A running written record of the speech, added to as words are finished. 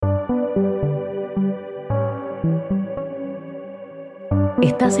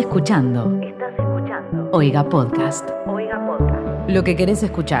Estás escuchando Oiga Podcast. Lo que querés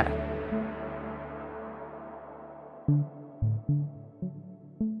escuchar.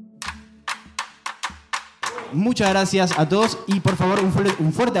 Muchas gracias a todos y por favor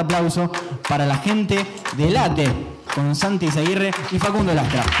un fuerte aplauso para la gente de Late con Santi Izaguirre y Facundo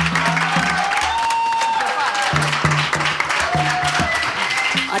Lastra.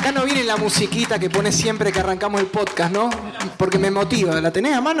 Acá no viene la musiquita que pones siempre que arrancamos el podcast, ¿no? Porque me motiva. ¿La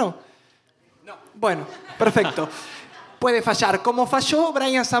tenés a mano? No. Bueno, perfecto. Puede fallar. Como falló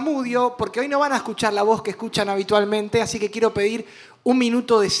Brian Zamudio, porque hoy no van a escuchar la voz que escuchan habitualmente, así que quiero pedir un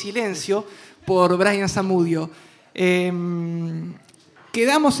minuto de silencio por Brian Zamudio.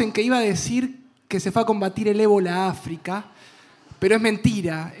 Quedamos en que iba a decir que se fue a combatir el ébola a África, pero es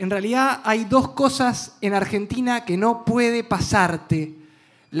mentira. En realidad hay dos cosas en Argentina que no puede pasarte.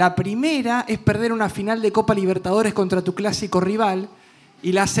 La primera es perder una final de Copa Libertadores contra tu clásico rival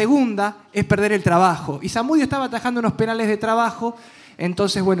y la segunda es perder el trabajo. Y Zamudio estaba atajando unos penales de trabajo,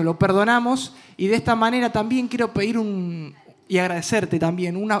 entonces, bueno, lo perdonamos y de esta manera también quiero pedir y agradecerte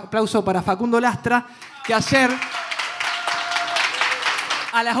también un aplauso para Facundo Lastra, que ayer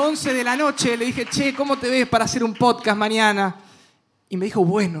a las 11 de la noche le dije, che, ¿cómo te ves para hacer un podcast mañana? Y me dijo,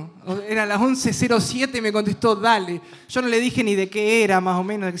 bueno, era a las 11:07 y me contestó, dale. Yo no le dije ni de qué era, más o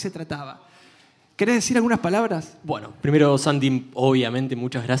menos, de qué se trataba. ¿Querés decir algunas palabras? Bueno, primero, Santi, obviamente,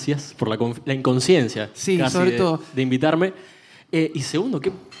 muchas gracias por la inconsciencia sí, casi sobre todo. De invitarme. Y segundo, ¿qué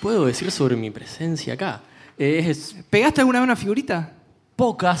puedo decir sobre mi presencia acá? ¿Pegaste alguna vez una figurita?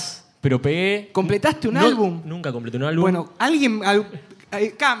 Pocas, pero pegué. ¿Completaste un álbum? Nunca completé un álbum. Bueno, alguien,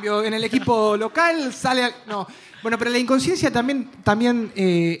 cambio, en el equipo local sale... No. Bueno, pero la inconsciencia también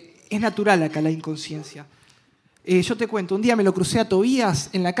es natural acá, la inconsciencia. Yo te cuento, un día me lo crucé a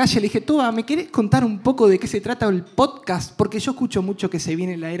Tobías en la calle, le dije, Toba, ¿me querés contar un poco de qué se trata el podcast? Porque yo escucho mucho que se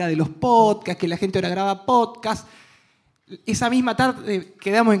viene la era de los podcasts, que la gente ahora graba podcast. Esa misma tarde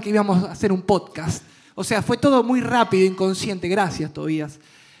quedamos en que íbamos a hacer un podcast. O sea, fue todo muy rápido, inconsciente. Gracias, Tobías.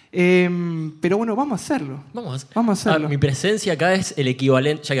 Pero bueno, vamos a hacerlo. Vamos a hacerlo. Mi presencia acá es el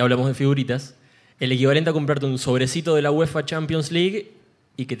equivalente, ya que hablamos de figuritas, el equivalente a comprarte un sobrecito de la UEFA Champions League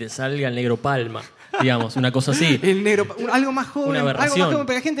y que te salga el negro Palma, digamos, una cosa así. El negro, algo más joven. Una aberración. Algo más joven,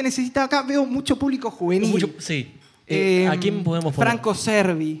 pero la gente necesita, acá veo mucho público juvenil. Sí. ¿A quién podemos poner? Franco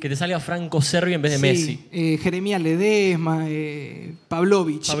Cervi. Que te salga Franco Cervi en vez de Messi. Jeremías Ledesma,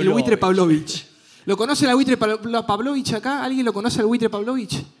 Pavlovich, el Pavlovich. buitre Pavlovich. ¿Lo conoce el buitre Pavlovich acá? ¿Alguien lo conoce al buitre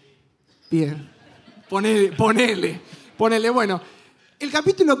Pavlovich? Bien. Ponele. Bueno, el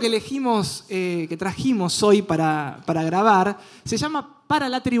capítulo que elegimos, que trajimos hoy para grabar, se llama Para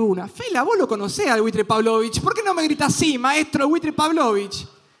la Tribuna. Fela, vos lo conocés al buitre Pavlovich. ¿Por qué no me gritas así, maestro, el buitre Pavlovich?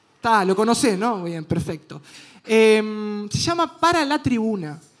 Lo conocés, ¿no? Bien, perfecto. Se llama Para la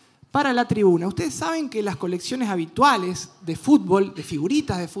Tribuna. Para la Tribuna. Ustedes saben que las colecciones habituales de fútbol, de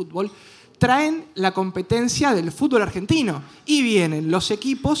figuritas de fútbol, traen la competencia del fútbol argentino. Y vienen los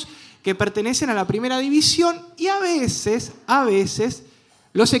equipos que pertenecen a la primera división y a veces,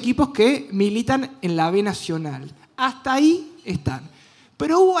 los equipos que militan en la B Nacional. Hasta ahí están.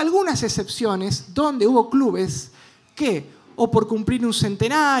 Pero hubo algunas excepciones donde hubo clubes que, o por cumplir un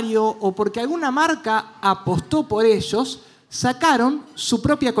centenario, o porque alguna marca apostó por ellos, sacaron su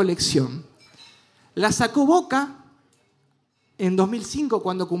propia colección. La sacó Boca en 2005,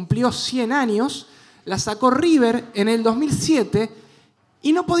 cuando cumplió 100 años, la sacó River en el 2007,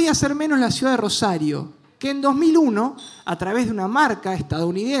 y no podía ser menos la ciudad de Rosario, que en 2001, a través de una marca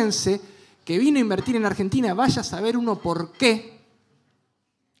estadounidense que vino a invertir en Argentina, vaya a saber uno por qué.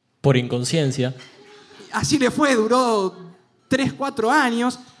 Por inconsciencia. Así le fue, duró 3-4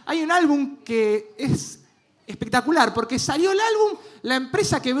 años. Hay un álbum que es espectacular, porque salió el álbum, la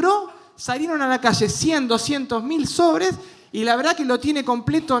empresa quebró, salieron a la calle 100, 200 mil sobres, y la verdad que lo tiene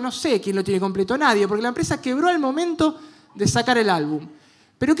completo, no sé quién lo tiene completo, nadie, porque la empresa quebró al momento de sacar el álbum.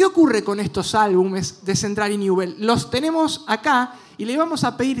 Pero ¿qué ocurre con estos álbumes de Central y Newell? Los tenemos acá y le vamos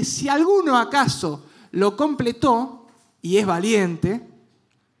a pedir, si alguno acaso lo completó y es valiente,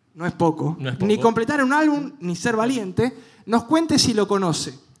 no es poco, ni completar un álbum ni ser valiente, nos cuente si lo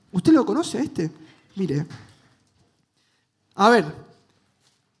conoce. ¿Usted lo conoce a este? Mire. A ver.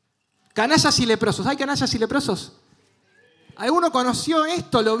 Canallas y leprosos. ¿Hay canallas y leprosos? ¿Alguno conoció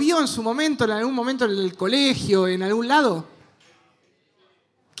esto? ¿Lo vio en su momento, en algún momento en el colegio, en algún lado?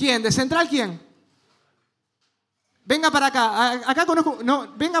 ¿Quién? ¿De Central quién? Venga para acá. Acá conozco... No,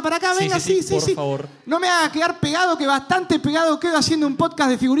 venga para acá, venga, sí. Por favor. No me haga quedar pegado, que bastante pegado quedo haciendo un podcast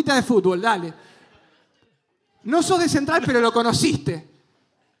de figuritas de fútbol. Dale. No sos de Central, pero lo conociste.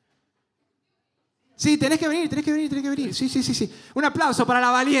 Sí, tenés que venir. Sí. Un aplauso para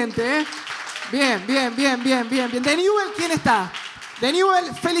la valiente, ¿eh? Bien. De Newell, ¿quién está? De Newell,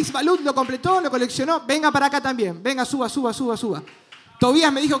 Félix Balut lo completó, lo coleccionó. Venga para acá también. Venga, suba.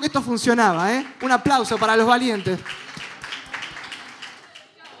 Tobías me dijo que esto funcionaba, ¿eh? Un aplauso para los valientes.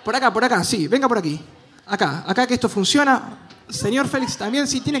 Por acá, sí. Venga por aquí. Acá que esto funciona. Señor Félix también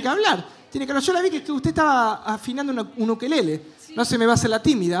sí tiene que hablar. Yo la vi que usted estaba afinando un ukelele. Sí. No se me va a hacer la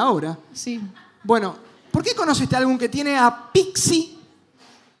tímida ahora. Sí. Bueno, ¿por qué conoce este álbum que tiene a Pixie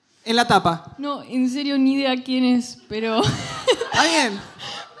en la tapa? No, en serio, ni idea quién es, pero... Está bien.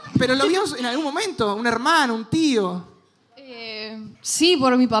 Pero lo vimos en algún momento, un hermano, un tío. Sí,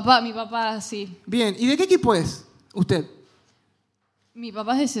 por mi papá sí. Bien, ¿y de qué equipo es usted? Mi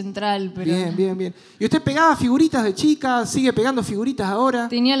papá es de Central, pero... Bien. ¿Y usted pegaba figuritas de chica? ¿Sigue pegando figuritas ahora?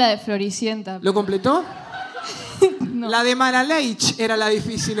 Tenía la de Floricienta. ¿Lo completó? No. La de Malaleich era la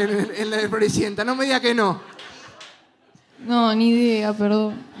difícil en la de Floricienta, no me diga que no. No, ni idea,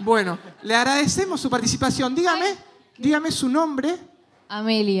 perdón. Bueno, le agradecemos su participación. Dígame su nombre.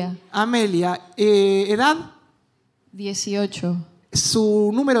 Amelia. ¿Edad? 18.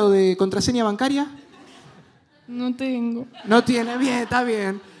 ¿Su número de contraseña bancaria? No tengo. No tiene, bien, está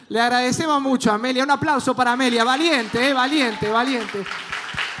bien. Le agradecemos mucho, Amelia. Un aplauso para Amelia. Valiente.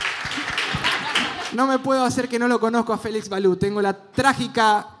 No me puedo hacer que no lo conozco a Félix Balut. Tengo la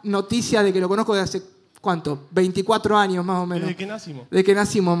trágica noticia de que lo conozco de hace, ¿cuánto? 24 años más o menos. Desde que nacimos. Desde que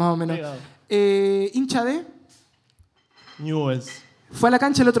nacimos más o menos. ¿Hincha de? Newell's. ¿Fue a la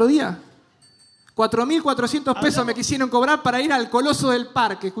cancha el otro día? 4.400 pesos me quisieron cobrar para ir al Coloso del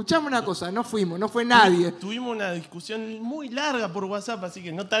Parque. Escuchame una cosa, no fuimos, no fue nadie. Tuvimos una discusión muy larga por WhatsApp, así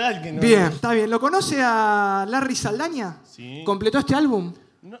que no está mal que no. Bien, está bien. ¿Lo conoce a Larry Saldaña? Sí. ¿Completó este álbum?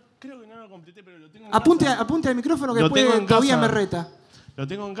 No, creo que no lo completé, pero lo tengo en Apunte casa. al micrófono que Lo después tengo en todavía casa. me reta. Lo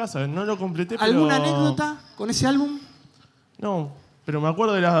tengo en casa, no lo completé, pero... ¿Alguna anécdota con ese álbum? No, pero me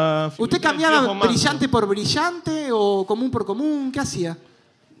acuerdo de la... ¿Usted cambiaba brillante por brillante o común por común? ¿Qué hacía?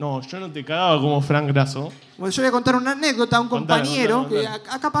 No, yo no te cagaba como Frank Grasso. Bueno, yo voy a contar una anécdota a un compañero, Contale. que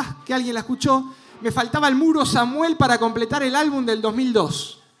acá capaz que alguien la escuchó. Me faltaba el Muro Samuel para completar el álbum del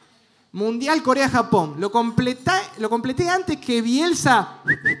 2002. Mundial Corea-Japón. Lo completé antes que Bielsa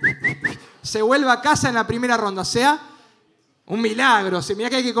se vuelva a casa en la primera ronda. O sea, un milagro. Mirá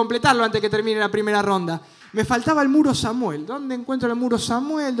que hay que completarlo antes que termine la primera ronda. Me faltaba el Muro Samuel. ¿Dónde encuentro el Muro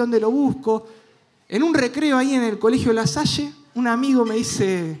Samuel? ¿Dónde lo busco? En un recreo ahí en el Colegio La Salle, un amigo me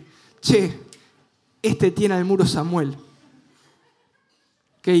dice, che, este tiene el Muro Samuel.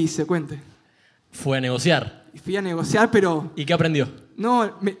 ¿Qué hice? Cuente. Fue a negociar. Y fui a negociar, pero... ¿Y qué aprendió?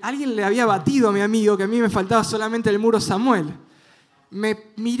 No, alguien le había batido a mi amigo que a mí me faltaba solamente el Muro Samuel.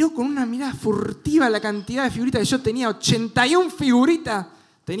 Me miró con una mirada furtiva la cantidad de figuritas que yo tenía. 81 figuritas.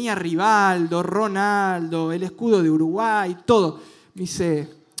 Tenía Rivaldo, Ronaldo, el escudo de Uruguay, todo. Me dice,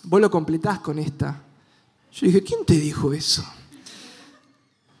 vos lo completás con esta. Yo dije, ¿quién te dijo eso?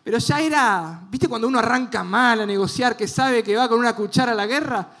 Pero ya era, ¿viste cuando uno arranca mal a negociar, que sabe que va con una cuchara a la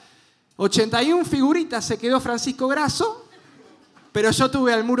guerra? 81 figuritas se quedó Francisco Grasso, pero yo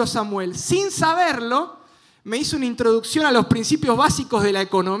tuve al Muro Samuel. Sin saberlo, me hizo una introducción a los principios básicos de la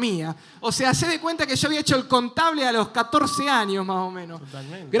economía. O sea, se de cuenta que yo había hecho el contable a los 14 años más o menos.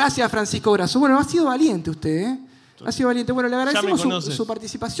 Totalmente. Gracias, Francisco Grasso. Bueno, ha sido valiente usted, ¿eh? Ha sido valiente. Bueno, le agradecemos conoces. su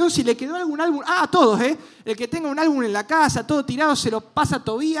participación. Si le quedó algún álbum... Ah, a todos, ¿eh? El que tenga un álbum en la casa, todo tirado, se lo pasa a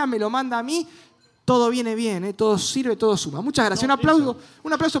Tobías, me lo manda a mí. Todo viene bien, ¿eh? Todo sirve, todo suma. Muchas gracias. No,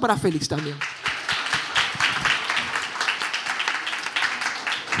 un aplauso para Félix también.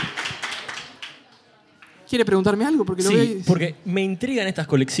 ¿Quiere preguntarme algo? Porque lo Sí, veo... porque me intrigan estas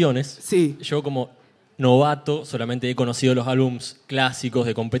colecciones. Sí. Yo como novato solamente he conocido los álbums clásicos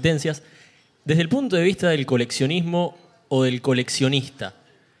de competencias. Desde el punto de vista del coleccionismo o del coleccionista,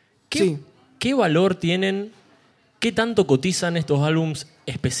 Sí. ¿qué valor tienen, qué tanto cotizan estos álbums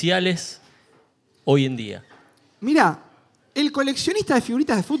especiales hoy en día? Mira, el coleccionista de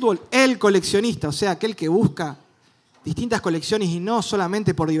figuritas de fútbol, el coleccionista, o sea, aquel que busca distintas colecciones y no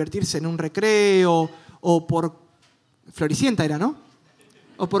solamente por divertirse en un recreo o por... Floricienta era, ¿no?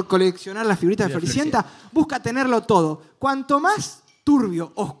 O por coleccionar las figuritas de Floricienta, busca tenerlo todo. Cuanto más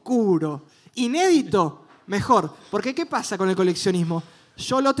turbio, oscuro, inédito, mejor. Porque ¿qué pasa con el coleccionismo?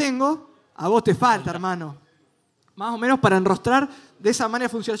 Yo lo tengo, a vos te falta, hermano. Más o menos para enrostrar, de esa manera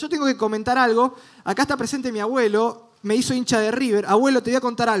funciona. Yo tengo que comentar algo. Acá está presente mi abuelo, me hizo hincha de River. Abuelo, te voy a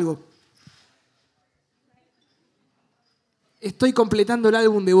contar algo. Estoy completando el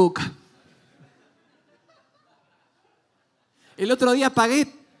álbum de Boca. El otro día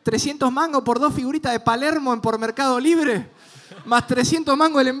pagué 300 mangos por 2 figuritas de Palermo por Mercado Libre, más 300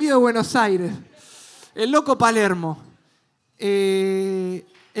 mangos el envío de Buenos Aires. El loco Palermo.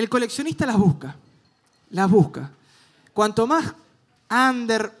 El coleccionista las busca. Las busca. Cuanto más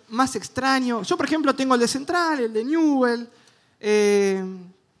under, más extraño. Yo, por ejemplo, tengo el de Central, el de Newell.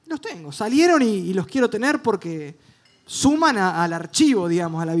 Los tengo. Salieron y los quiero tener porque suman al archivo,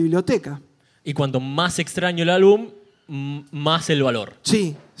 digamos, a la biblioteca. Y cuanto más extraño el álbum, más el valor.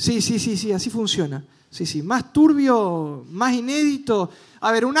 Sí, así funciona. Sí, más turbio, más inédito.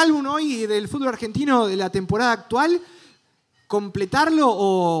 A ver, un álbum hoy del fútbol argentino de la temporada actual, completarlo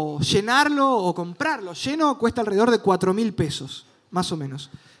o llenarlo o comprarlo lleno cuesta alrededor de 4.000 pesos, más o menos.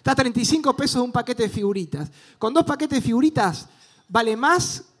 Está a 35 pesos un paquete de figuritas. Con 2 paquetes de figuritas vale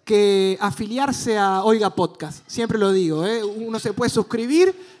más que afiliarse a Oiga Podcast. Siempre lo digo, ¿eh? Uno se puede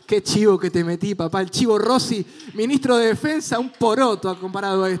suscribir. Qué chivo que te metí, papá. El Chivo Rossi, ministro de Defensa, un poroto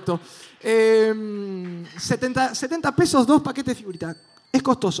comparado a esto. 70 pesos 2 paquetes de figuritas. Es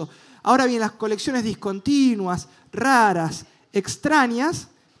costoso. Ahora bien, las colecciones discontinuas, raras, extrañas,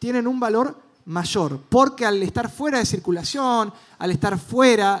 tienen un valor mayor, porque al estar fuera de circulación, al estar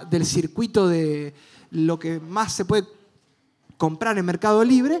fuera del circuito de lo que más se puede comprar en Mercado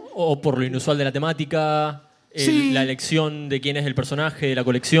Libre. O por lo inusual de la temática, Sí. la elección de quién es el personaje, de la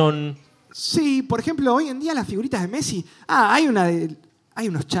colección. Sí, por ejemplo, hoy en día las figuritas de Messi, hay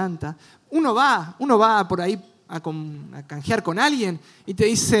unos chantas. Uno va por ahí a canjear con alguien y te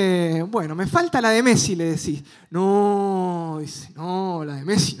dice, bueno, me falta la de Messi, le decís. No, dice, no, la de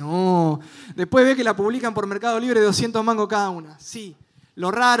Messi no. Después ve que la publican por Mercado Libre de 200 mangos cada una. Sí,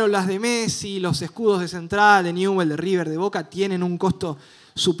 lo raro, las de Messi, los escudos de Central, de Newell, de River, de Boca, tienen un costo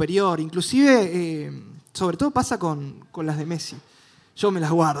superior. Inclusive, sobre todo pasa con las de Messi. Yo me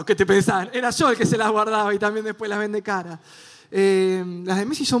las guardo, ¿qué te pensás? Era yo el que se las guardaba y también después las vende cara. Las de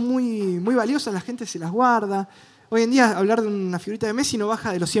Messi son muy, muy valiosas, la gente se las guarda. Hoy en día hablar de una figurita de Messi no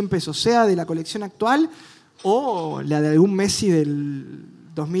baja de los 100 pesos, sea de la colección actual o la de algún Messi del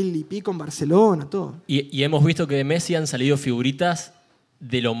 2000 y pico en Barcelona, todo. Y hemos visto que de Messi han salido figuritas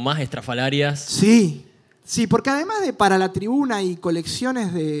de lo más estrafalarias. Sí, porque además de para la tribuna y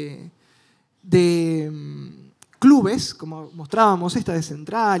colecciones de clubes, como mostrábamos esta de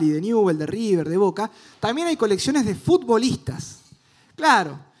Central y de Newell, de River, de Boca, también hay colecciones de futbolistas.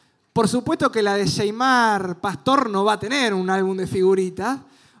 Claro, por supuesto que la de Sheymar Pastor no va a tener un álbum de figuritas,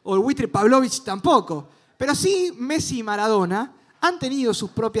 o el buitre Pavlovich tampoco, pero sí Messi y Maradona han tenido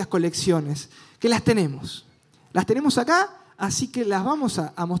sus propias colecciones, que las tenemos. Las tenemos acá, así que las vamos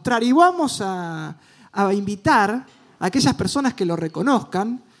a mostrar y vamos a invitar a aquellas personas que lo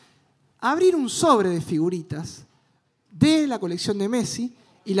reconozcan a abrir un sobre de figuritas de la colección de Messi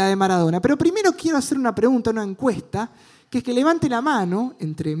y la de Maradona. Pero primero quiero hacer una pregunta, una encuesta, que es que levante la mano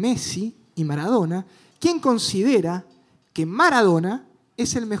entre Messi y Maradona, ¿quién considera que Maradona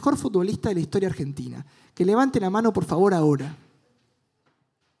es el mejor futbolista de la historia argentina? Que levante la mano, por favor, ahora.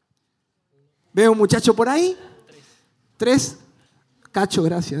 ¿Veo un muchacho por ahí? 3. Cacho,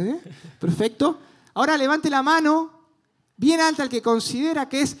 gracias. Perfecto. Ahora levante la mano bien alta el que considera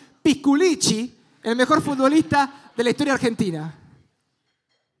que es Pisculichi, el mejor futbolista de la historia argentina.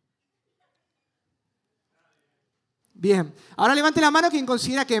 Bien. Ahora levante la mano quien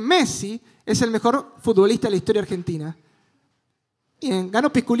considera que Messi es el mejor futbolista de la historia argentina. Bien,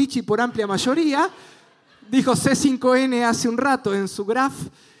 ganó Pisculichi por amplia mayoría. Dijo C5N hace un rato en su graph.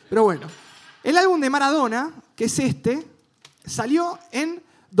 Pero bueno, el álbum de Maradona, que es este, salió en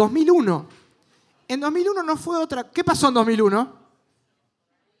 2001. En 2001 no fue otra... ¿Qué pasó en 2001?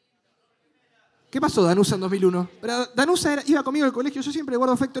 ¿Qué pasó, Danusa, en 2001? Pero Danusa iba conmigo al colegio, yo siempre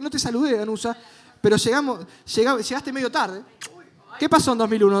guardo afecto. No te saludé, Danusa, pero llegaste medio tarde. ¿Qué pasó en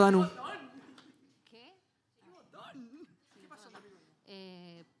 2001, Danu? ¿Qué?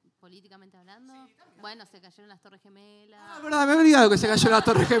 Políticamente hablando, bueno, se cayeron las Torres Gemelas. Es verdad, me he olvidado que se cayó la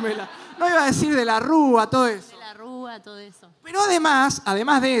Torre Gemela. No iba a decir de la Rúa, todo eso. De la Rúa, todo eso. Pero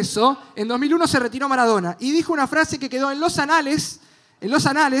además de eso, en 2001 se retiró Maradona y dijo una frase que quedó en los anales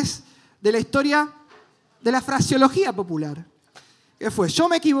de la historia de la fraseología popular. Que fue, yo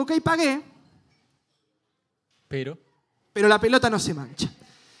me equivoqué y pagué, pero la pelota no se mancha.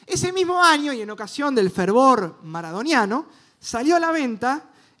 Ese mismo año, y en ocasión del fervor maradoniano, salió a la venta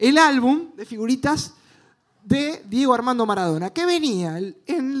el álbum de figuritas de Diego Armando Maradona, que venía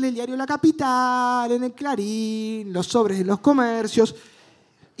en el diario La Capital, en el Clarín, los sobres de los comercios,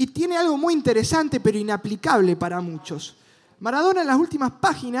 y tiene algo muy interesante pero inaplicable para muchos. Maradona en las últimas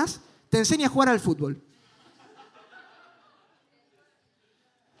páginas te enseña a jugar al fútbol.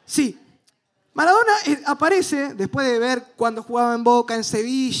 Sí, Maradona aparece, después de ver cuando jugaba en Boca, en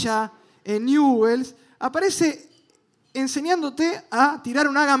Sevilla, en Newell's, aparece enseñándote a tirar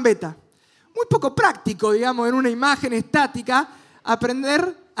una gambeta. muy poco práctico, digamos, en una imagen estática,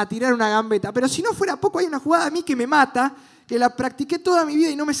 aprender a tirar una gambeta. Pero si no fuera poco, hay una jugada a mí que me mata, que la practiqué toda mi vida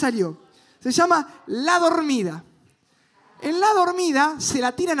y no me salió. Se llama la dormida. En la dormida se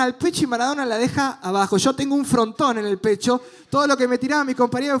la tiran al pecho y Maradona la deja abajo. Yo tengo un frontón en el pecho. Todo lo que me tiraba mi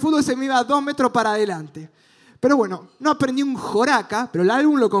compañero de fútbol se me iba 2 metros para adelante. Pero bueno, no aprendí un joraca, pero el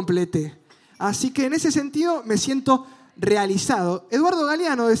álbum lo completé. Así que en ese sentido me siento realizado. Eduardo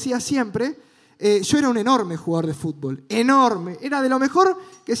Galeano decía siempre, yo era un enorme jugador de fútbol. Enorme. Era de lo mejor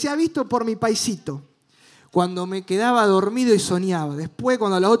que se ha visto por mi paisito. Cuando me quedaba dormido y soñaba. Después,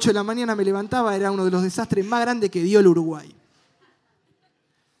 cuando a las 8 de la mañana me levantaba, era uno de los desastres más grandes que dio el Uruguay.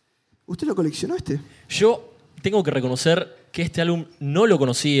 ¿Usted lo coleccionó este? Yo tengo que reconocer que este álbum no lo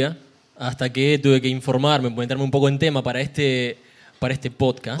conocía hasta que tuve que informarme, meterme un poco en tema para este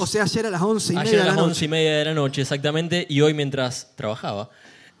podcast. O sea, ayer a las 11:30 Ayer de a la las noche. 11:30 de la noche, exactamente, y hoy mientras trabajaba.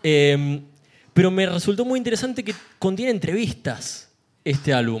 Pero me resultó muy interesante que contiene entrevistas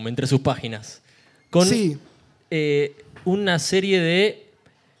este álbum entre sus páginas. Con Sí. una serie de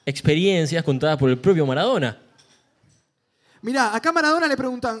experiencias contadas por el propio Maradona. Mirá, acá a Maradona le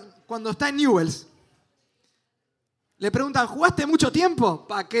preguntan, cuando está en Newell's, le preguntan, ¿jugaste mucho tiempo?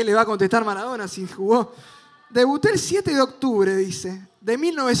 ¿Para qué le va a contestar Maradona si jugó? Debuté el 7 de octubre, dice, de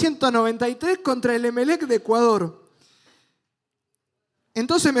 1993 contra el Emelec de Ecuador.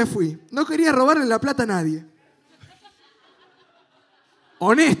 Entonces me fui. No quería robarle la plata a nadie.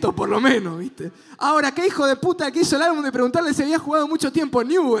 Honesto, por lo menos, ¿viste? Ahora, qué hijo de puta que hizo el álbum de preguntarle si había jugado mucho tiempo en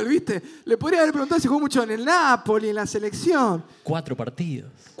Newell's, ¿viste? Le podría haber preguntado si jugó mucho en el Napoli, en la selección. 4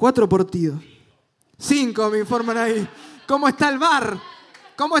 partidos. 4 partidos. 5 me informan ahí. ¿Cómo está el VAR?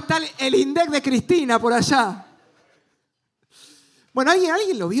 ¿Cómo está el INDEC de Cristina por allá? Bueno,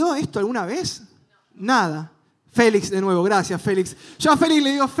 ¿alguien lo vio esto alguna vez? Nada. Félix, de nuevo, gracias, Félix. Yo a Félix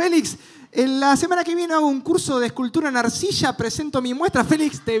le digo, Félix, en la semana que viene hago un curso de escultura en arcilla, presento mi muestra.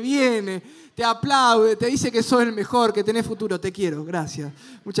 Félix te viene, te aplaude, te dice que sos el mejor, que tenés futuro. Te quiero, gracias.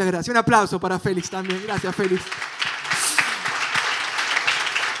 Muchas gracias. Un aplauso para Félix también. Gracias, Félix.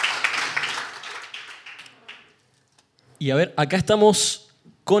 Y a ver, acá estamos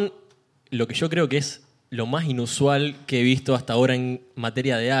con lo que yo creo que es lo más inusual que he visto hasta ahora en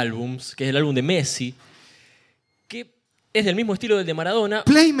materia de álbums, que es el álbum de Messi, que es del mismo estilo del de Maradona.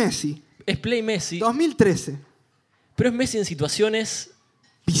 Play Messi. Es Play Messi, 2013. pero es Messi en situaciones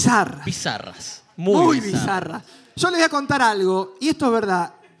Bizarras. muy bizarras. Yo les voy a contar algo, y esto es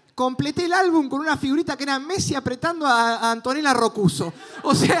verdad. Completé el álbum con una figurita que era Messi apretando a Antonella Rocuso.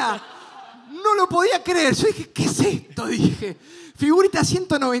 O sea, no lo podía creer. Yo dije, ¿qué es esto? Dije. Figurita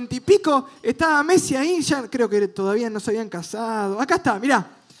 190 y pico, estaba Messi ahí, ya creo que todavía no se habían casado. Acá está, mirá.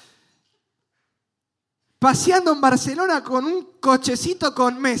 Paseando en Barcelona con un cochecito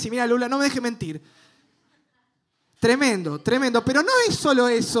con Messi. Mirá, Lula, no me deje mentir. Tremendo, tremendo. Pero no es solo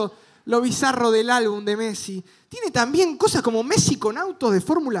eso, lo bizarro del álbum de Messi. Tiene también cosas como Messi con autos de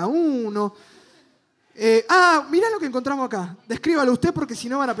Fórmula 1. Mirá lo que encontramos acá. Descríbalo usted porque si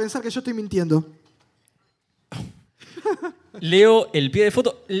no van a pensar que yo estoy mintiendo. Leo el pie de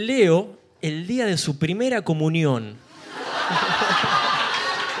foto. Leo el día de su primera comunión.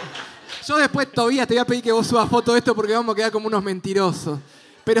 Yo después, Tobías, te voy a pedir que vos subas foto de esto porque vamos a quedar como unos mentirosos.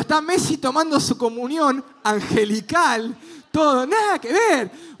 Pero está Messi tomando su comunión angelical, todo, nada que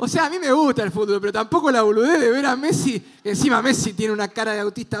ver. O sea, a mí me gusta el fútbol, pero tampoco la boludez de ver a Messi, que encima Messi tiene una cara de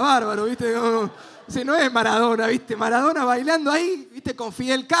autista bárbaro, ¿viste? No es Maradona, ¿viste? Maradona bailando ahí, ¿viste? Con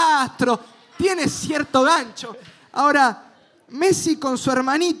Fidel Castro, tiene cierto gancho. Ahora, Messi con su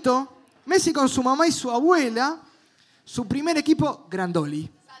hermanito, Messi con su mamá y su abuela, su primer equipo, Grandoli.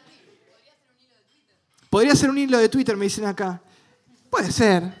 Podría ser un hilo de Twitter, me dicen acá. Puede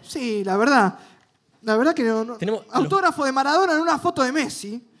ser, sí, la verdad. La verdad que no. Autógrafo de Maradona en una foto de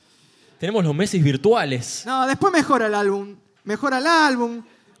Messi. Tenemos los Messi virtuales. No, después mejora el álbum. Mejora el álbum.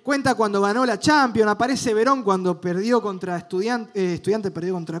 Cuenta cuando ganó la Champions. Aparece Verón cuando perdió contra Estudiante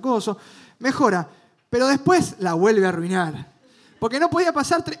perdió contra Coso. Mejora. Pero después la vuelve a arruinar. Porque no podía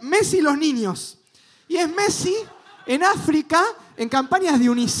pasar... Messi y los niños. Y es Messi en África, en campañas de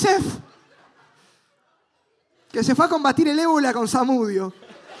UNICEF, que se fue a combatir el ébola con Zamudio.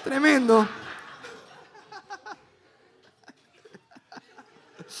 Tremendo.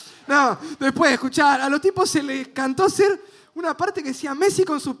 No, después de escuchar, a los tipos se les cantó hacer una parte que decía Messi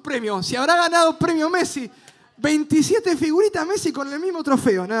con sus premios. Si habrá ganado premio Messi, 27 figuritas Messi con el mismo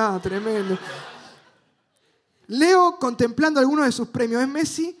trofeo. No, tremendo. Leo contemplando algunos de sus premios. Es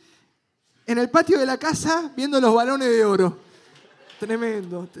Messi en el patio de la casa viendo los balones de oro.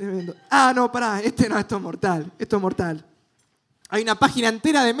 Tremendo, tremendo. No, pará, esto es mortal. Esto es mortal. Hay una página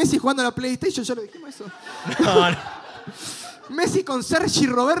entera de Messi jugando a la PlayStation, ya lo dijimos eso. No, no. Messi con Sergi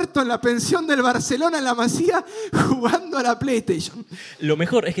Roberto en la pensión del Barcelona en la Masía jugando a la PlayStation. Lo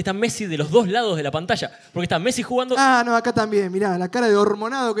mejor es que está Messi de los dos lados de la pantalla. Porque está Messi jugando... Ah, no, acá también, mirá, la cara de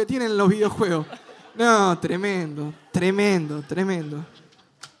hormonado que tienen los videojuegos. No, tremendo, tremendo, tremendo.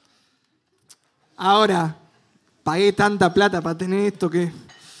 Ahora, pagué tanta plata para tener esto que...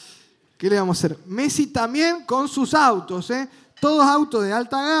 ¿Qué le vamos a hacer? Messi también con sus autos, ¿eh? Todos autos de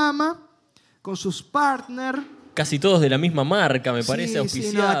alta gama, con sus partners. Casi todos de la misma marca, me parece,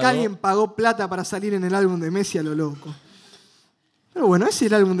 auspiciado. Sí, no, acá alguien pagó plata para salir en el álbum de Messi a lo loco. Pero bueno, ese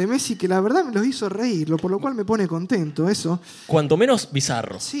es el álbum de Messi que la verdad me los hizo reír, por lo cual me pone contento eso. Cuanto menos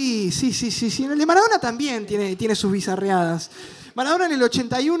bizarro. Sí. El de Maradona también tiene sus bizarreadas. Maradona en el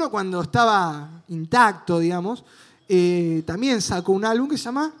 81, cuando estaba intacto, digamos, también sacó un álbum que se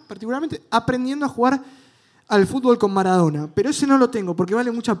llama, particularmente, Aprendiendo a jugar al fútbol con Maradona. Pero ese no lo tengo porque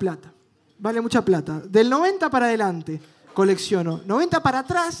vale mucha plata. Vale mucha plata. Del 90 para adelante colecciono. 90 para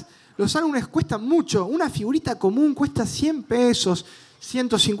atrás, los álbumes cuestan mucho. Una figurita común cuesta 100 pesos,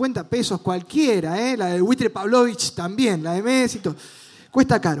 150 pesos cualquiera. La del Buitre Pavlovich también, la de Messi. Todo.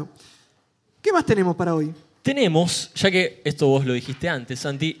 Cuesta caro. ¿Qué más tenemos para hoy? Tenemos, ya que esto vos lo dijiste antes,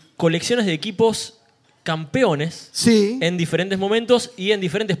 Santi, colecciones de equipos campeones Sí. en diferentes momentos y en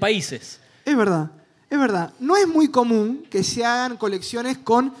diferentes países. Es verdad, es verdad. No es muy común que se hagan colecciones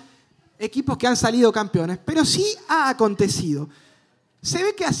con equipos que han salido campeones, pero sí ha acontecido. Se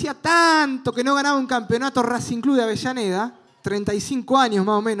ve que hacía tanto que no ganaba un campeonato Racing Club de Avellaneda, 35 años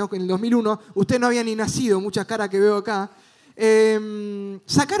más o menos, en el 2001, usted no había ni nacido, muchas caras que veo acá,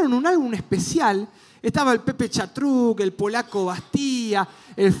 sacaron un álbum especial. Estaba el Pepe Chatruc, el polaco Bastía,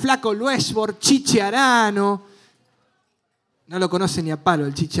 el flaco Luesborg, Chiche Arano. No lo conoce ni a palo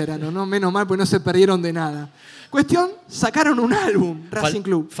el Chiche Arano, ¿no? Menos mal, porque no se perdieron de nada. Cuestión, sacaron un álbum, Racing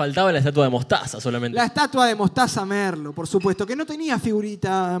Club. Faltaba la estatua de Mostaza solamente. La estatua de Mostaza Merlo, por supuesto, que no tenía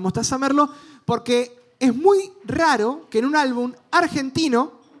figurita Mostaza Merlo, porque es muy raro que en un álbum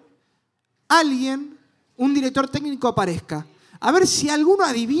argentino alguien, un director técnico, aparezca. A ver si alguno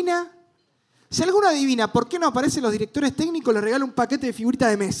adivina. Si alguno adivina por qué no aparecen los directores técnicos, le regala un paquete de figuritas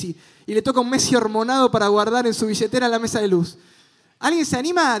de Messi y le toca un Messi hormonado para guardar en su billetera en la mesa de luz. ¿Alguien se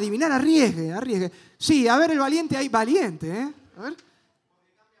anima a adivinar? Arriesgue, arriesgue. Sí, a ver el valiente ahí. Valiente, ¿eh? A ver.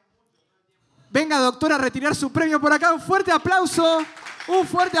 Venga, doctor, a retirar su premio por acá. Un fuerte aplauso. Un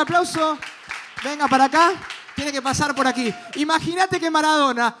fuerte aplauso. Venga para acá. Tiene que pasar por aquí. Imagínate que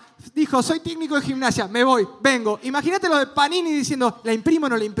Maradona dijo, soy técnico de Gimnasia, me voy, vengo. Imagínate lo de Panini diciendo, ¿la imprimo o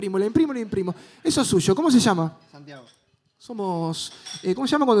no la imprimo? ¿La imprimo o no la imprimo? Eso es suyo. ¿Cómo se llama? Santiago. Somos... ¿Cómo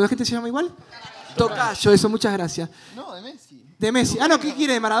se llama cuando la gente se llama igual? Tocayo, eso, muchas gracias. No, de Messi. De Messi. Ah, no, ¿qué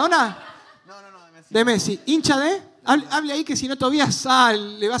quiere? ¿De Maradona? No, de Messi. De Messi. ¿Hincha de? Hable ahí que si no todavía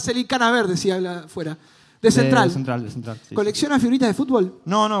le va a salir cana verde si habla fuera. De Central. De Central. Sí, ¿Colecciona figuritas de fútbol?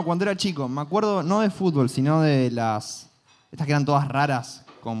 No, cuando era chico. Me acuerdo, no de fútbol, sino de las... Estas que eran todas raras,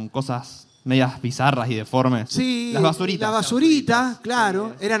 con cosas medias bizarras y deformes. Sí. Las basuritas. Las basuritas,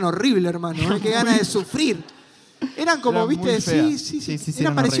 claro. Eran horribles, hermano. Qué ganas de sufrir. Eran como, Eran viste, muy feas. sí.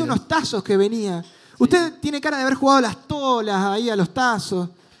 Eran Parecían horribles. unos tazos que venía. Usted tiene cara de haber jugado las tolas ahí a los tazos.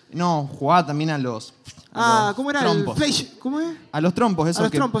 No, jugaba también a los ¿cómo era? trompos. El flash, ¿cómo es? A los trompos, esos A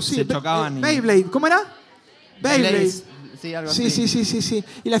los que trompos, sí. se chocaban. y... Beyblade, ¿cómo era? Beyblade. Sí, algo Sí, así. sí.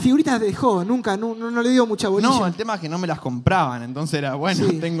 Y las figuritas dejó, nunca, no le dio mucha bolilla. No, el tema es que no me las compraban, entonces era, bueno,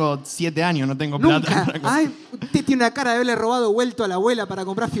 Sí. tengo 7 años, no tengo plata. Nunca. para comprar. Ay, usted tiene una cara de haberle robado vuelto a la abuela para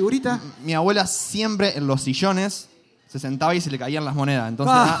comprar figuritas. Mi abuela siempre en los sillones se sentaba y se le caían las monedas.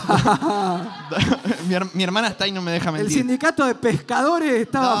 Entonces, mi hermana está ahí y no me deja El mentir. sindicato de pescadores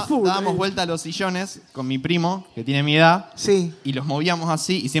estaba full. Dábamos ahí. vuelta a los sillones con mi primo, que tiene mi edad, Sí. y los movíamos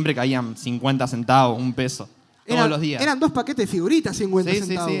así y siempre caían 50 centavos, un peso. Todos los días. Eran 2 paquetes de figuritas, 50 sí,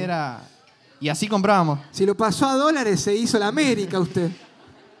 centavos. sí, era... Y así comprábamos. Si lo pasó a dólares, se hizo la América usted.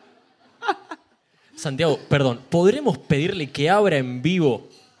 Santiago, perdón, ¿podremos pedirle que abra en vivo?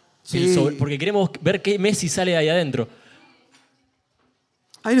 Sí. Porque queremos ver qué Messi sale de ahí adentro.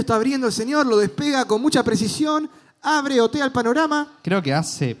 Ahí lo está abriendo el señor, lo despega con mucha precisión, abre, otea el panorama. Creo que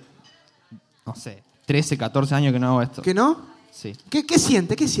hace, no sé, 13, 14 años que no hago esto. ¿Que no? Sí. ¿Qué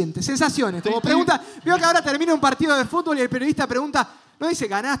siente? ¿Qué siente? Sensaciones. Como pregunta, veo que ahora termina un partido de fútbol y el periodista pregunta, no dice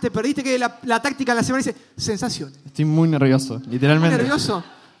ganaste, perdiste, que la táctica en la semana dice sensaciones. Estoy muy nervioso, ¿Muy literalmente. nervioso?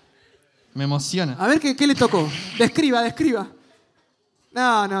 Me emociona. A ver, ¿qué le tocó? Describa.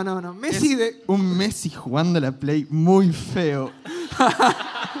 No. Messi Es un Messi jugando la Play muy feo.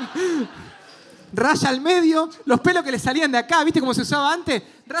 raya al medio, los pelos que le salían de acá, ¿viste cómo se usaba antes?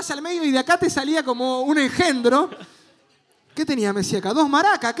 Raya al medio y de acá te salía como un engendro. ¿Qué tenía Messi acá? 2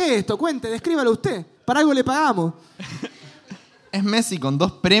 maracas, ¿qué es esto? Cuente, descríbalo usted. Para algo le pagamos. Es Messi con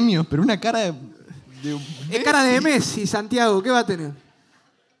 2 premios, pero una cara de Es cara de Messi, Santiago, ¿qué va a tener?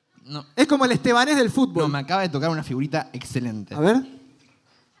 No, Es como el Estebanés del fútbol. no, me acaba de tocar una figurita excelente. A ver.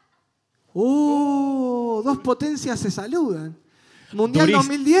 ¡Oh! 2 potencias se saludan. Mundial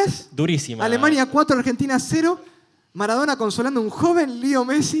 2010. Durísima. Alemania 4, Argentina 0. Maradona consolando a un joven Leo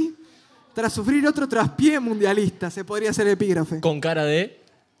Messi tras sufrir otro traspié mundialista. Se podría hacer epígrafe. Con cara de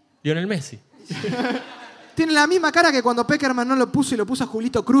Lionel Messi. Tiene la misma cara que cuando Peckerman no lo puso y lo puso a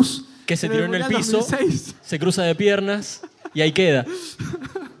Julito Cruz. Que se tiró en el Mundial piso, 2006. se cruza de piernas y ahí queda.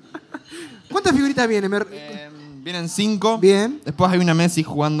 ¿Cuántas figuritas vienen? Vienen 5. Bien. Después hay una Messi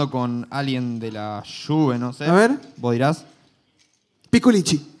jugando con alguien de la Juve, no sé. A ver. Vos dirás.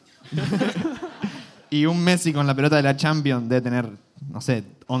 Piccolici. Y un Messi con la pelota de la Champions debe tener, no sé,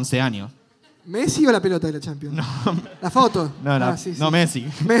 11 años. ¿Messi o la pelota de la Champions? No. ¿La foto? No, Sí, sí. no Messi.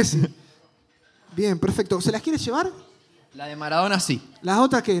 Messi. Bien, perfecto. ¿Se las quiere llevar? La de Maradona sí. ¿Las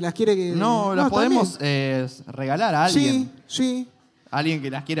otras que las quiere que.? No, las podemos regalar a alguien. Sí. Alguien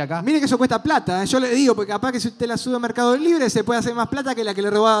que las quiere acá. Mire que eso cuesta plata. Yo le digo, porque capaz que si usted la sube a Mercado Libre se puede hacer más plata que la que le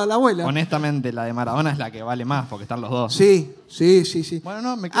robaba la abuela. Honestamente, la de Maradona es la que vale más porque están los dos. Sí. Bueno,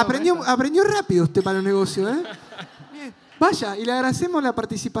 no, me quedo con esta. Aprendió rápido usted para el negocio, ¿eh? Bien. Vaya, y le agradecemos la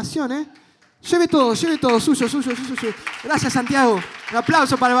participación, ¿eh? Lleve todo, suyo. Gracias, Santiago. Un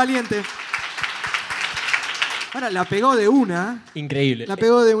aplauso para el valiente. Ahora la pegó de una. Increíble. La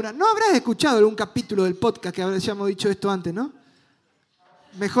pegó de una. No habrás escuchado algún capítulo del podcast que hayamos dicho esto antes, ¿no?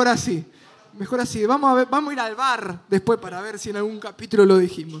 Mejor así. Vamos a ir al bar después para ver si en algún capítulo lo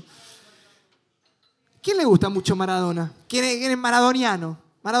dijimos. ¿Quién le gusta mucho Maradona? ¿Quién es maradoniano?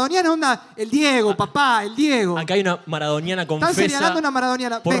 Maradoniano onda el Diego, papá, el Diego. Acá hay una maradoniana confesa. Están señalando una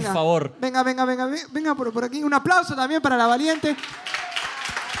maradoniana. Por favor. Venga por aquí. Un aplauso también para la valiente.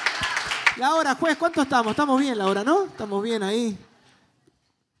 La hora, juez, ¿cuánto estamos? Estamos bien la hora, ¿no? Estamos bien ahí.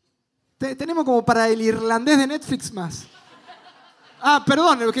 Tenemos como para el irlandés de Netflix más. Ah,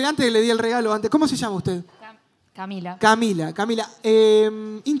 perdón, que antes le di el regalo antes. ¿Cómo se llama usted? Camila. Camila.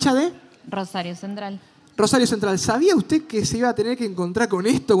 ¿Hincha de? Rosario Central. Rosario Central. ¿Sabía usted que se iba a tener que encontrar con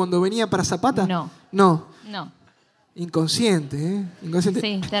esto cuando venía para Zapata? No. Inconsciente, ¿eh? Inconsciente.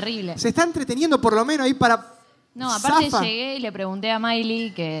 Sí, terrible. Se está entreteniendo por lo menos ahí para... No, aparte Zafa. llegué y le pregunté a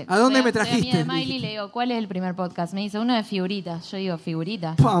Miley que... ¿A dónde me Estoy trajiste? amiga de Miley y le digo, ¿cuál es el primer podcast? Me dice, uno de figuritas. Yo digo,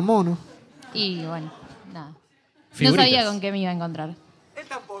 ¿figuritas? Pa, mono. Y bueno, nada. Figuritas. No sabía con qué me iba a encontrar. Él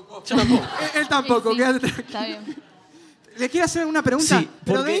tampoco. Sí, Quédate. está bien. ¿Le quiere hacer una pregunta? Sí,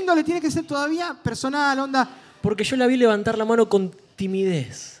 pero porque- de índole tiene que ser todavía personal, onda. Porque yo la vi levantar la mano con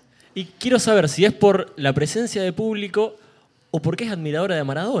timidez. Y quiero saber si es por la presencia de público o porque es admiradora de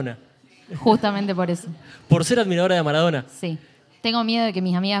Maradona. Justamente por eso. Por ser admiradora de Maradona. Sí. Tengo miedo de que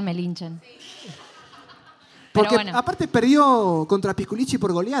mis amigas me linchen. Porque Pero bueno. aparte perdió contra Pisculichi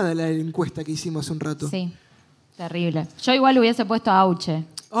por goleada la encuesta que hicimos hace un rato. Sí. Terrible. Yo igual hubiese puesto a Auche.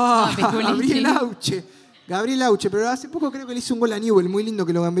 Ah, No, Pisculichi. Gabriel Auche, pero hace poco creo que le hizo un gol a Newell, muy lindo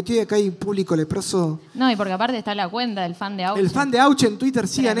que lo gambeteó y acá hay público leproso. No, y porque aparte está la cuenta del fan de Auche. El fan de Auche en Twitter,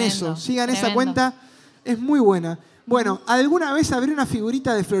 sigan Tremendo, eso, sigan esa tremendo. cuenta, es muy buena. Bueno, ¿alguna vez abrió una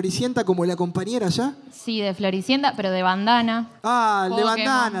figurita de Floricienta como la compañera ya? Sí, de Floricienta, pero de bandana. Ah, el de Pokémon.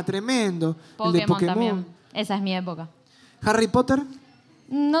 bandana, tremendo. El de Pokémon. También. Esa es mi época. Harry Potter,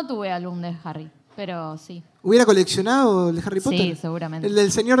 No tuve álbum de Harry, pero sí. ¿hubiera coleccionado el de Harry Potter? Sí, seguramente. ¿El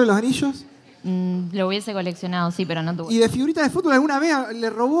del Señor de los Anillos? Lo hubiese coleccionado, sí, pero no tuve. ¿Y de figuritas de fútbol alguna vez le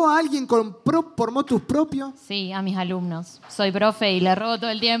robó a alguien por motus propio? Sí, a mis alumnos. Soy profe y le robo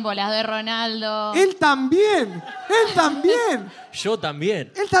todo el tiempo las de Ronaldo. Él también. Yo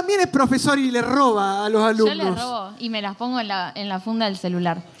también. Él también es profesor y le roba a los Yo alumnos. les robo y me las pongo en la funda del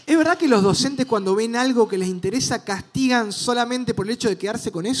celular. ¿Es verdad que los docentes cuando ven algo que les interesa castigan solamente por el hecho de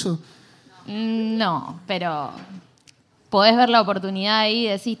quedarse con eso? No, pero podés ver la oportunidad ahí y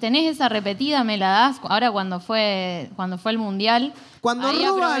decís, ¿tenés esa repetida? ¿Me la das? Ahora cuando fue el Mundial. Cuando ahí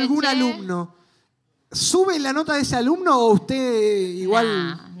roba a algún aproveché. alumno, ¿sube la nota de ese alumno o usted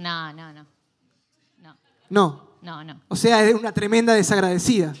igual...? No. O sea, es una tremenda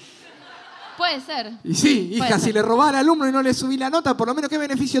desagradecida. Puede ser. Y sí, Puede hija, ser. si le robaba al alumno y no le subí la nota, por lo menos ¿qué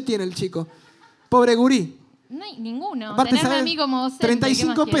beneficio tiene el chico? Pobre gurí. No hay ninguno. Aparte, Tenerme ¿sabe? a mí como docente.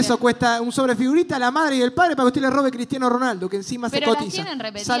 35 ¿qué más pesos quiere? cuesta un sobre figurita a la madre y el padre para que usted le robe Cristiano Ronaldo, que encima Pero se las cotiza. tienen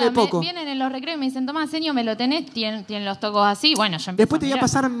repetidas. Sale poco. Vienen en los recreos y me dicen, Tomás, señor, ¿me lo tenés? Tienen los tocos así. Bueno, yo empiezo Después te voy a mirar.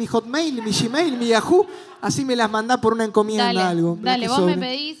 pasar mi Hotmail, mi Gmail, mi Yahoo, así me las mandás por una encomienda Dale, algo. dale, que vos sobre. me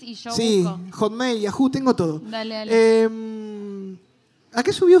pedís y yo Sí, busco. Hotmail, Yahoo, tengo todo. Dale. ¿A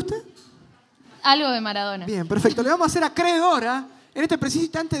qué subió usted? Algo de Maradona. Bien, perfecto. Le vamos a hacer acreedora en este preciso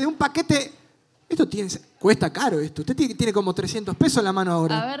instante de un paquete. Esto cuesta caro esto. Usted tiene como 300 pesos en la mano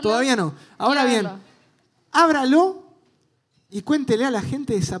ahora. A verlo. Todavía no. Ahora Quiero bien, verlo. ábralo y cuéntele a la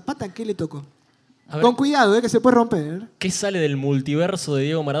gente de Zapata qué le tocó. A ver. Con cuidado, que se puede romper. ¿Qué sale del multiverso de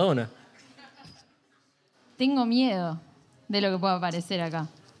Diego Maradona? Tengo miedo de lo que pueda aparecer acá.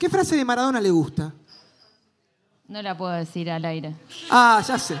 ¿Qué frase de Maradona le gusta? No la puedo decir al aire. Ah,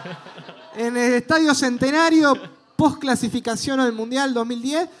 ya sé. En el Estadio Centenario, post clasificación al Mundial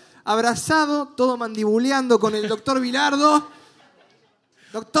 2010, abrazado, todo mandibuleando con el doctor Bilardo.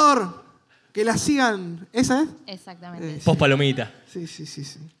 Doctor, que la sigan. ¿Esa es? Exactamente. Post palomita. Sí.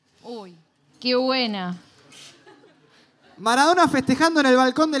 Uy, qué buena. Maradona festejando en el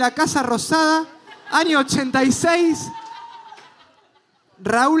balcón de la Casa Rosada, año 86.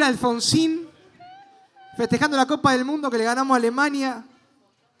 Raúl Alfonsín festejando la Copa del Mundo que le ganamos a Alemania.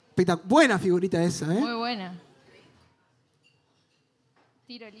 Buena figurita esa, ¿eh? Muy buena.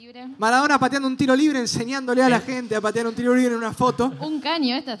 Tiro libre. Maradona pateando un tiro libre, enseñándole a la gente a patear un tiro libre en una foto. Un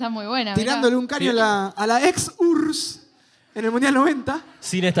caño, esta está muy buena. Tirándole mirá. un caño a la ex URSS en el Mundial 90.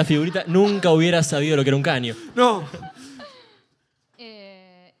 Sin esta figurita nunca hubiera sabido lo que era un caño. No,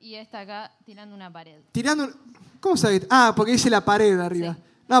 Y esta acá tirando una pared. tirando... ¿Cómo sabe? Ah, porque dice la pared arriba. Sí.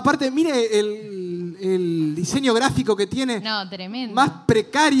 No, aparte, mire el diseño gráfico que tiene. No, tremenda. Más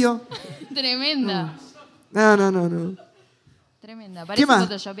precario. Tremenda. No. Tremenda. ¿Qué Parece más?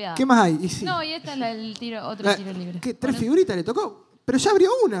 photoshopeada. ¿Qué más hay? Y sí. No, y esta es el tiro, otro tiro libre. ¿Qué? ¿3 Bueno, figuritas le tocó? Pero ya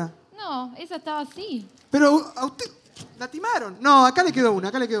abrió una. No, esa estaba así. Pero a usted... ¿La timaron? No, acá le quedó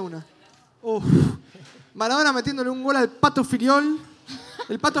una, Uf. Maradona metiéndole un gol al Pato Filiol.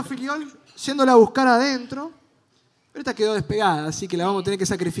 El Pato Filiol yéndola a buscar adentro. Pero esta quedó despegada, así que la vamos a tener que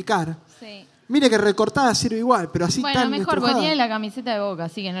sacrificar. Sí. Mire que recortada sirve igual, pero así Bueno, tan mejor, porque destrozada. tiene la camiseta de Boca,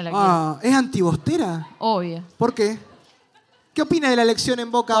 así que no la Ah, ¿es antibostera? quiero. Obvio. ¿Por qué? ¿Qué opina de la elección en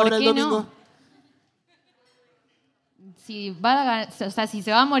Boca ¿Por ahora el qué domingo? no? Si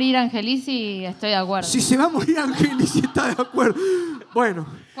se va a morir Angelici, estoy de acuerdo. Si se va a morir Angelis, está de acuerdo. Bueno,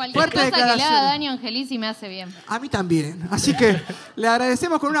 Cualquier fuerte cosa que le haga declaración. daño a Angelici me hace bien. A mí también. Así que le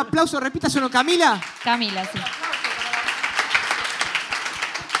agradecemos con un aplauso. Repítaselo, Camila. Camila, sí.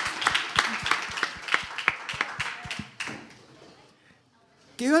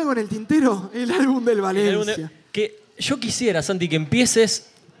 ¿Quedó algo en el tintero? El álbum del Valencia. Que yo quisiera, Santi, que empieces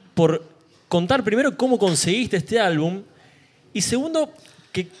por contar primero cómo conseguiste este álbum y segundo,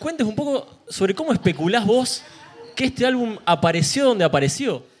 que cuentes un poco sobre cómo especulás vos que este álbum apareció donde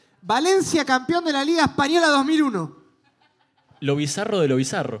apareció. Valencia, campeón de la Liga Española 2001. Lo bizarro de lo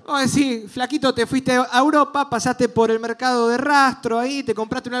bizarro. Vamos a decir, flaquito, te fuiste a Europa, pasaste por el mercado de rastro ahí, te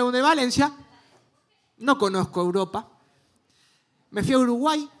compraste un álbum de Valencia. No conozco Europa. Me fui a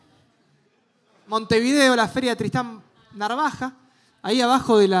Uruguay, Montevideo, la feria de Tristán Narvaja, ahí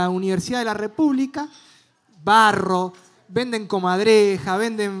abajo de la Universidad de la República, barro, venden comadreja,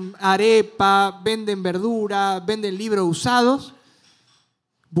 venden arepa, venden verdura, venden libros usados,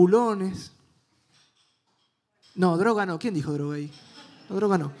 bulones. No, droga no. ¿Quién dijo droga ahí? No,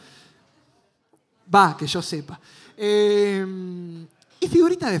 droga no. Va, que yo sepa. Y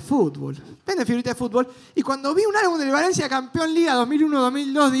figuritas de fútbol. Vende figuritas de fútbol. Y cuando vi un álbum del Valencia campeón Liga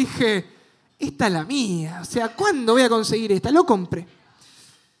 2001-2002, dije, esta es la mía. O sea, ¿cuándo voy a conseguir esta? Lo compré.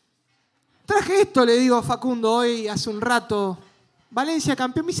 Traje esto, le digo a Facundo hoy, hace un rato. Valencia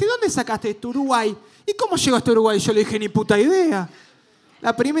campeón. Me dice, ¿dónde sacaste esto? Uruguay. ¿Y cómo llegó hasta Uruguay? Yo le dije, ni puta idea.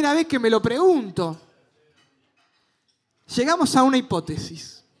 La primera vez que me lo pregunto. Llegamos a una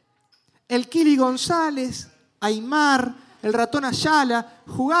hipótesis. El Kili González, Aymar, el Ratón Ayala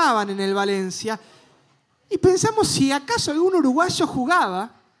jugaban en el Valencia y pensamos si acaso algún uruguayo jugaba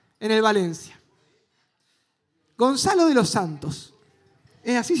en el Valencia. Gonzalo de los Santos.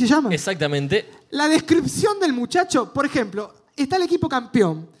 ¿Es así se llama? Exactamente. La descripción del muchacho, por ejemplo, está el equipo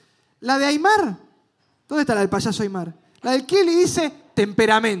campeón. La de Aymar, ¿dónde está la del payaso Aymar? La del Kili dice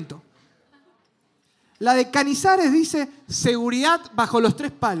temperamento. La de Canizares dice seguridad bajo los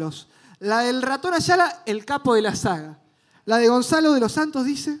 3 palos. La del Ratón Ayala, el capo de la saga. La de Gonzalo de los Santos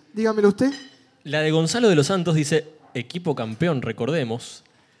dice, dígamelo usted. La de Gonzalo de los Santos dice, equipo campeón, recordemos,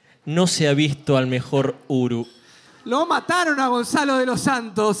 no se ha visto al mejor Uru. Lo mataron a Gonzalo de los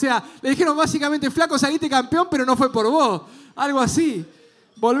Santos. O sea, le dijeron básicamente, flaco, saliste campeón, pero no fue por vos. Algo así.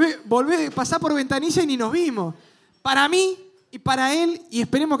 Volvé, pasá por ventanilla y ni nos vimos. Para mí y para él, y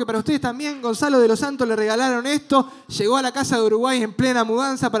esperemos que para ustedes también, Gonzalo de los Santos le regalaron esto. Llegó a la casa de Uruguay en plena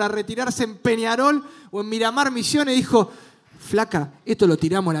mudanza para retirarse en Peñarol o en Miramar Misiones y dijo, flaca, esto lo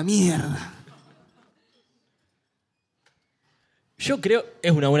tiramos a la mierda. Yo creo,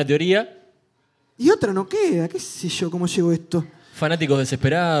 es una buena teoría, Y otra no queda. ¿Qué sé yo cómo llegó esto? Fanáticos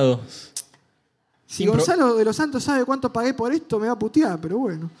desesperados. Si Gonzalo de los Santos sabe cuánto pagué por esto, me va a putear, pero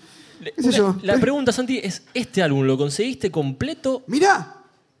bueno. ¿Qué sé yo? La pregunta, Santi, es: ¿este álbum lo conseguiste completo? Mirá,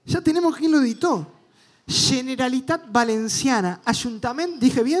 ya tenemos quién lo editó. Generalitat Valenciana.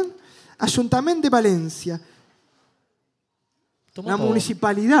 ¿Dije bien? Ayuntamiento de Valencia. Tomó La todo.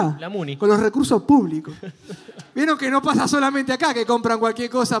 municipalidad. La Muni. Con los recursos públicos. Vieron que no pasa solamente acá, que compran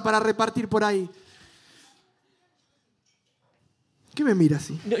cualquier cosa para repartir por ahí. ¿Qué me mira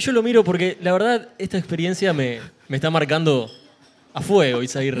así? No, yo lo miro porque la verdad esta experiencia me está marcando a fuego,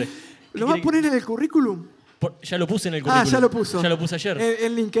 Izaguirre. ¿Lo vas a poner en el currículum? Ya lo puse en el currículum. Ah, ya lo puso. Ya lo puse ayer.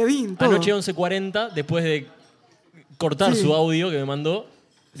 En LinkedIn, todo. Anoche 11:40, después de cortar Sí. su audio que me mandó,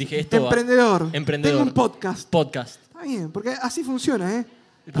 dije esto Emprendedor. va. Emprendedor. Tengo un podcast. Podcast. Está bien, porque así funciona, ¿eh?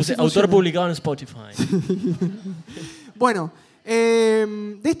 Puse Así autor funciona. publicado en Spotify. Bueno,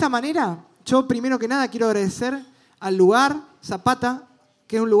 de esta manera, yo primero que nada quiero agradecer al lugar Zapata,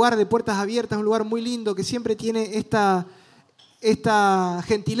 que es un lugar de puertas abiertas, un lugar muy lindo, que siempre tiene esta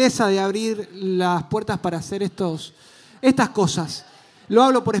gentileza de abrir las puertas para hacer estas cosas. Lo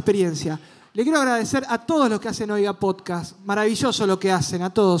hablo por experiencia. Le quiero agradecer a todos los que hacen Oiga Podcast. Maravilloso lo que hacen,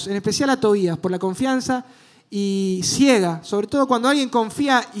 a todos. En especial a Tobías, por la confianza y ciega. Sobre todo cuando alguien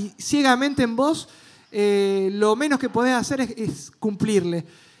confía y ciegamente en vos, lo menos que podés hacer es cumplirle.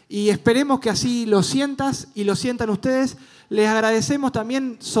 Y esperemos que así lo sientas y lo sientan ustedes. Les agradecemos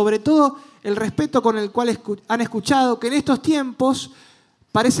también, sobre todo, el respeto con el cual han escuchado, que en estos tiempos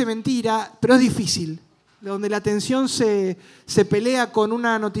parece mentira, pero es difícil. Donde la atención se pelea con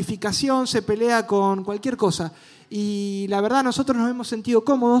una notificación, se pelea con cualquier cosa. Y la verdad, nosotros nos hemos sentido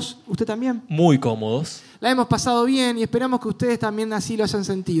cómodos, usted también. Muy cómodos. La hemos pasado bien y esperamos que ustedes también así lo hayan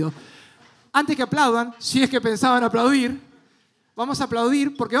sentido. Antes que aplaudan, si es que pensaban aplaudir, vamos a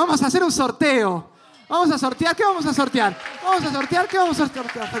aplaudir porque vamos a hacer un sorteo. Vamos a sortear. ¿Qué vamos a sortear? ¿Qué vamos a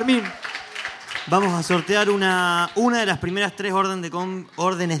sortear, Fermín? Vamos a sortear una de las primeras 3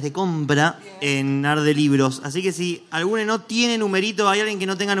 órdenes de compra en Arde Libros. Así que si alguno no tiene numerito, ¿hay alguien que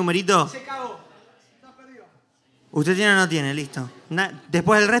no tenga numerito? Se cagó. Está perdido. ¿Usted tiene o no tiene? Listo.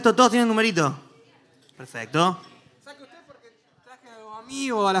 Después del resto, ¿todos tienen numerito? Perfecto. Saque usted porque traje a los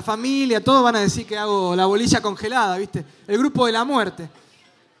amigos, a la familia, todos van a decir que hago la bolilla congelada, ¿viste? El grupo de la muerte.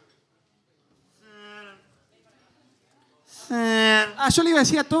 Yo le iba a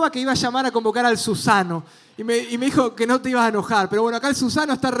decir a Toba que iba a llamar a convocar al Susano. Y me dijo que no te ibas a enojar. Pero bueno, acá el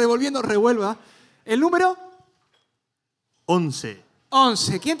Susano está revuelva. ¿El número? 11.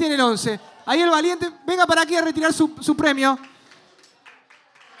 11. ¿Quién tiene el 11? Ahí el valiente. Venga para aquí a retirar su premio.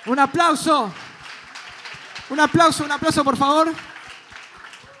 Un aplauso. Un aplauso, por favor.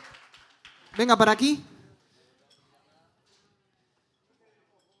 Venga para aquí.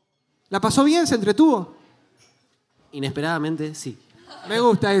 ¿La pasó bien? ¿Se entretuvo? Inesperadamente, sí. Me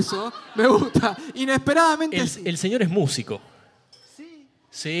gusta eso, me gusta. Inesperadamente sí. El señor es músico.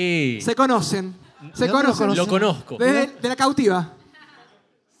 Sí. Se conocen. Lo conozco. De la cautiva.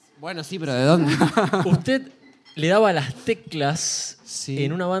 Bueno, sí, pero ¿de dónde? Usted le daba las teclas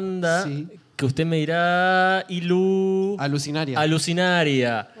en una banda que usted me dirá... Alucinaria.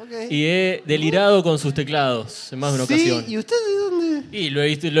 Okay. Y he delirado con sus teclados en más de una ocasión. ¿Y usted de dónde? Y lo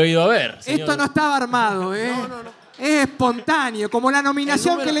he ido a ver. Señor. Esto no estaba armado, ¿eh? No. Es espontáneo, como la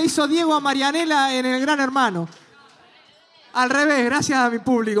nominación que le hizo Diego a Marianela en El Gran Hermano. Al revés, gracias a mi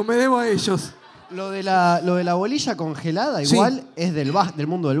público, me debo a ellos. Lo de la bolilla congelada igual es del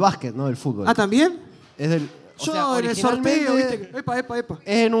mundo del básquet, no del fútbol. ¿Ah, también? Es del... Yo en el sorteo, viste. Epa.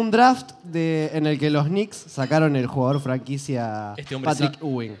 Es en un draft en el que los Knicks sacaron el jugador franquicia Patrick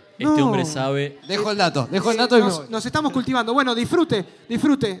Ewing. Este hombre sabe... Dejo el dato y me voy. Nos estamos cultivando. Bueno,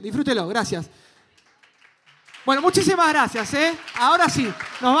 disfrútelo, gracias. Bueno, muchísimas gracias, ¿eh? Ahora sí,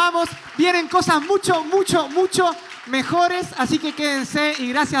 nos vamos. Vienen cosas mucho mejores, así que quédense y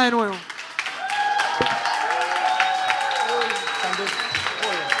gracias de nuevo.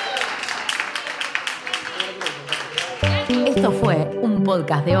 Esto fue un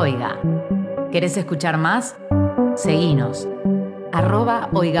podcast de Oiga. ¿Querés escuchar más? Seguinos.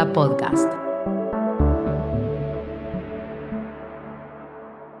 @Oiga Podcast.